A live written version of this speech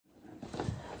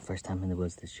first time in the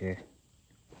woods this year.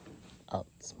 Out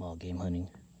small game hunting,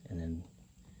 and then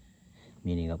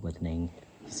meeting up with Neng.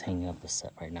 He's hanging up the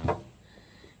set right now,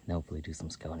 and hopefully do some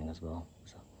scouting as well.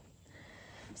 So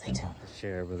stay tuned. This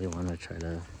year I really want to try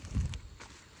to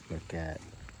look at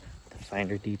the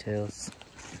finer details,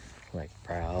 like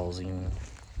browsing,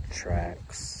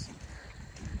 tracks,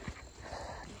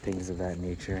 things of that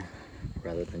nature,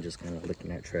 rather than just kind of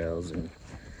looking at trails and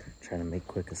trying to make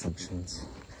quick assumptions.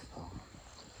 So,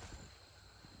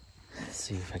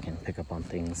 see if I can pick up on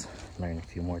things, learn a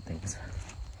few more things.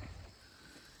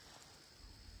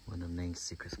 One of Neng's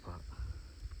secret spot.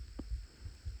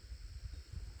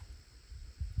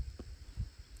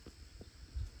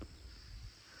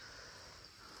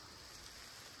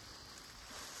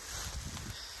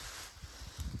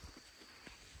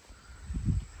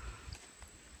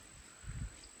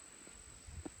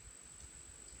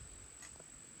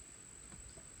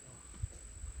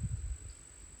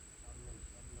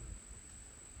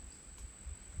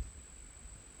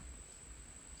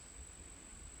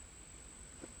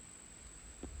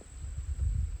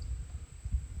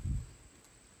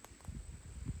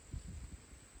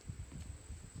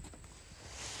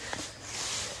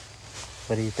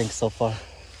 What do you think so far?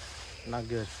 Not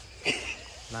good.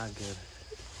 Not good.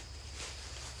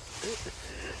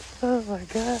 Oh my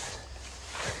god.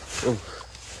 Ooh.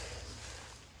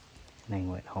 Neng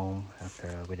went home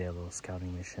after we did a little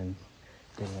scouting mission.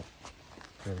 Didn't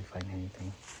really find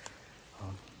anything.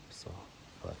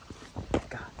 But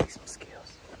God, these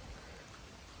mosquitoes.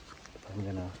 But I'm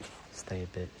gonna stay a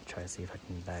bit, try to see if I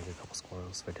can bag a couple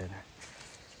squirrels for dinner.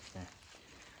 Yeah.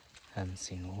 Haven't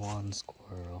seen one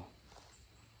squirrel.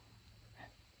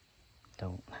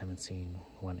 Haven't seen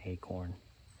one acorn.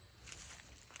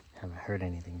 Haven't heard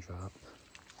anything drop.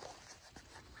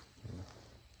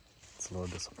 It's a little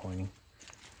disappointing.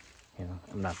 You know,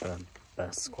 I'm not the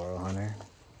best squirrel hunter.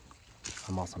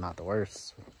 I'm also not the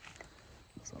worst.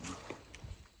 So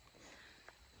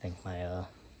I think might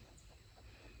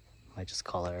just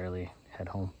call it early, head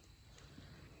home.